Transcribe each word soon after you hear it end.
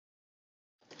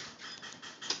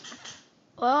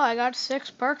Well, I got 6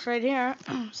 perks right here.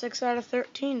 6 out of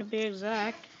 13 to be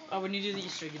exact. Oh, when you do the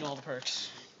Easter, you get all the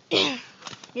perks.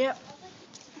 Yep.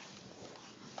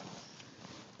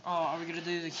 Oh, are we gonna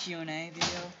do the Q&A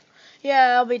video?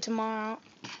 Yeah, it'll be tomorrow.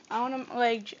 I want to,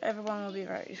 like, everyone will be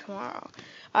ready tomorrow.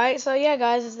 Alright, so yeah,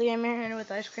 guys, it's the Game here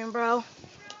with Ice Cream Bro.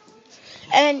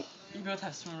 And you both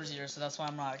have swimmer's ears, so that's why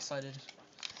I'm not excited.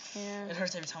 Yeah. It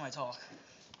hurts every time I talk.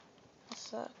 That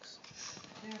sucks.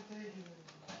 Look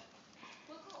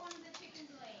what one of the chickens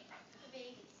laid. The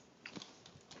babies.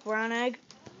 Brown egg.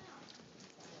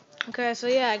 Okay, so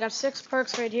yeah, I got 6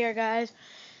 perks right here, guys.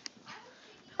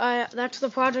 That's the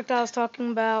project I was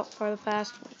talking about for the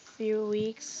past few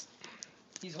weeks.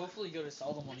 He's hopefully going to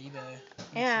sell them on eBay.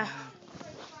 Yeah.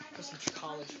 For some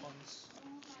college funds.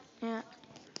 Yeah.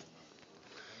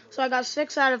 So I got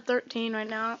 6 out of 13 right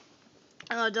now.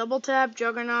 Double Tap,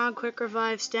 Juggernaut, Quick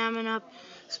Revive, Stamina Up,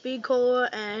 Speed Cola,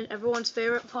 and everyone's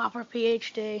favorite Flopper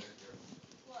PhD.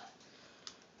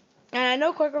 And I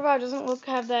know Quick Revive doesn't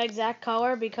have that exact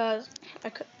color because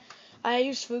I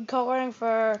used food coloring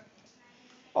for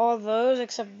all those,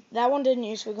 except that one didn't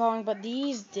use food coloring, but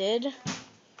these did.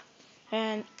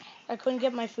 And I couldn't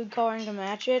get my food coloring to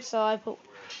match it, so I put...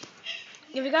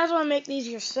 If you guys want to make these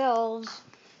yourselves,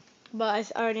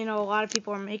 but I already know a lot of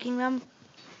people are making them.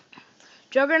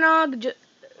 Juggernog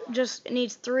just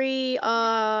needs 3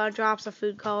 drops of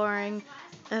food coloring.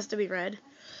 It has to be red.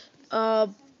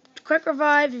 Quick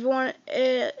Revive, if you want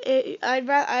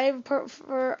I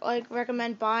prefer,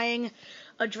 recommend buying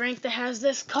a drink that has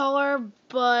this color,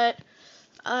 but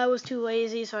I was too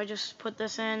lazy, so I just put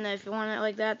this in. If you want it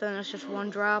like that, then it's just 1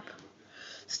 drop.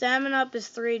 Stamina Up is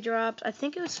 3 drops. I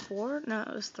think it was 4. No,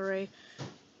 it was 3.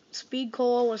 Speed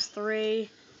Cola was 3,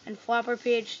 and Flopper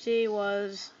PhD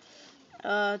was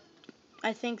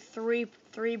I think 3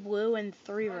 blue and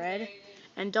 3 red,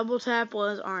 and Double Tap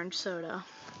was orange soda.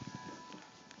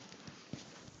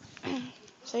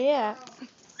 So yeah,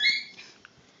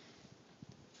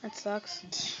 that sucks.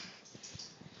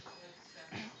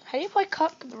 How do you play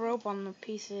Cut the Rope on the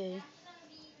PC?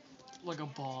 Like a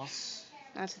boss.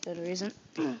 That's a good reason.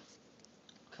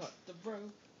 Cut the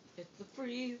rope. It's the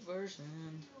free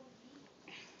version.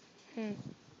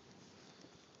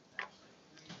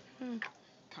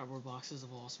 Cardboard boxes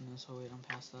of awesomeness. Oh wait, I'm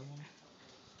past that one.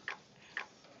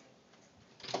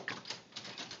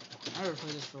 I haven't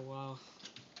played this for a while.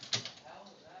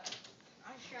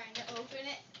 I'm trying to open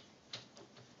it.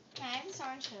 Can I have this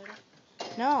orange soda?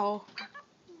 No.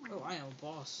 Oh, I am a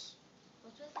boss.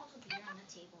 What's with all the beer on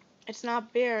the table? It's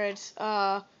not beer, it's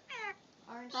Orange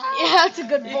soda. Yeah, that's a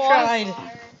good boss. Tried.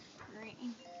 Water,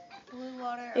 green, blue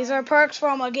water. These are perks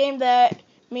from a game that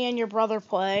me and your brother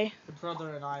play. Your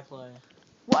brother and I play.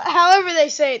 However they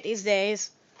say it these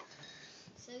days.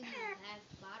 So you have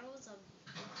bottles of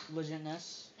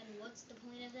Legitness. And what's the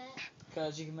point of that?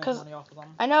 Because you can make money off of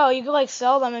them. I know, you can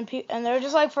sell them and they're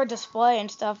just for display and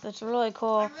stuff. That's really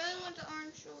cool. I really want the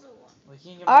orange soda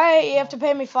one. Alright, you have to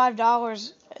pay me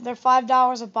 $5. They're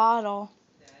 $5 a bottle.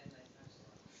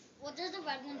 What does the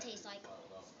red one taste like?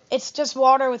 It's just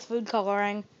water with food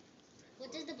coloring.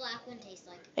 What does the black one taste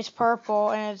like? It's purple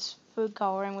and it's food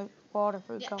coloring with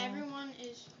food coloring. Everyone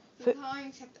is food coloring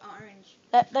except orange.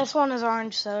 This one is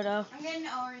orange soda. I'm getting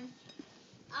orange.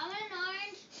 I want an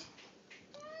orange.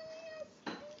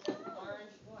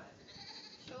 Orange what?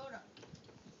 Soda.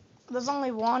 There's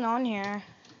only 1 on here.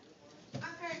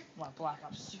 Okay. My Black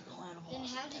Ops 2 clan of Then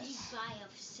how did you buy a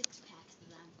 6-pack of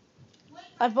them?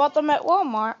 I bought them at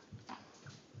Walmart.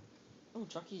 Oh,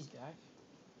 Chucky's back.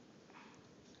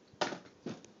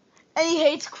 And he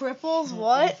hates cripples?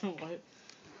 What? What? What are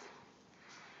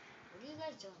you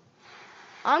guys doing?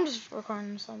 I'm just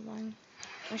recording something.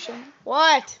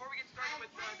 What? Before we get started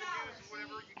with the news and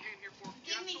whatever you came here for,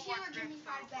 Give me 2 or give me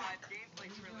 5 back. gameplay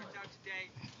trailers out today.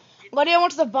 Lydia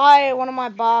wants to buy one of my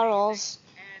bottles.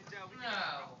 And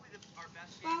we think it's probably our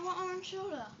best But I want orange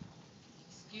soda.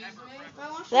 Excuse me? But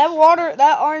I want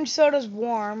That orange soda's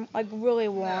warm, really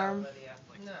warm. No, Lydia.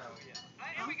 No.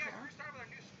 Here we go. We're starting with our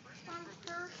news. I'm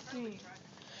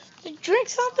thirsty. Drink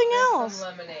something There's else.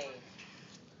 some lemonade.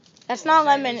 That's not They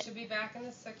lemon. should be back in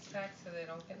the 6-pack so they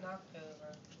don't get knocked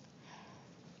over.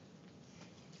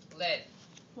 Lid.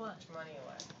 What? Put your money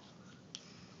away.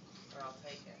 Or I'll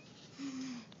take it.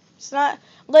 It's not.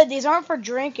 Lid, these aren't for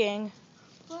drinking.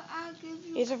 But I'll give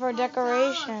you These are for $5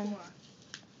 decoration. for.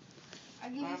 I'll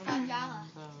give you $5.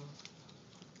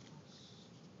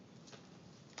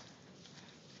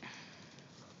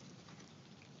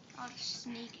 I'll just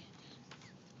sneak it.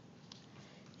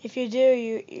 If you do,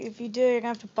 you're gonna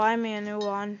have to buy me a new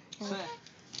one. Lid,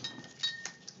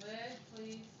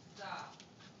 please stop.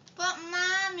 But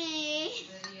mommy.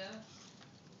 Lid,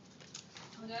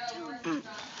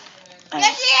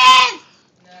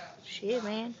 Shit,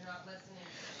 man. You're not listening to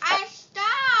me. I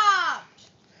stopped.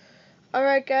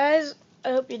 Alright, guys. I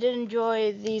hope you did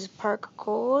enjoy these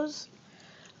parkours.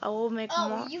 I will make Oh,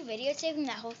 more. were you videotaping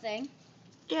that whole thing?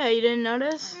 Yeah, you didn't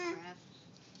notice? Oh, crap.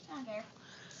 I don't care.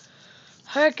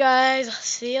 Alright, guys.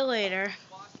 See you later.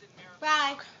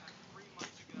 Bye.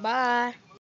 Bye.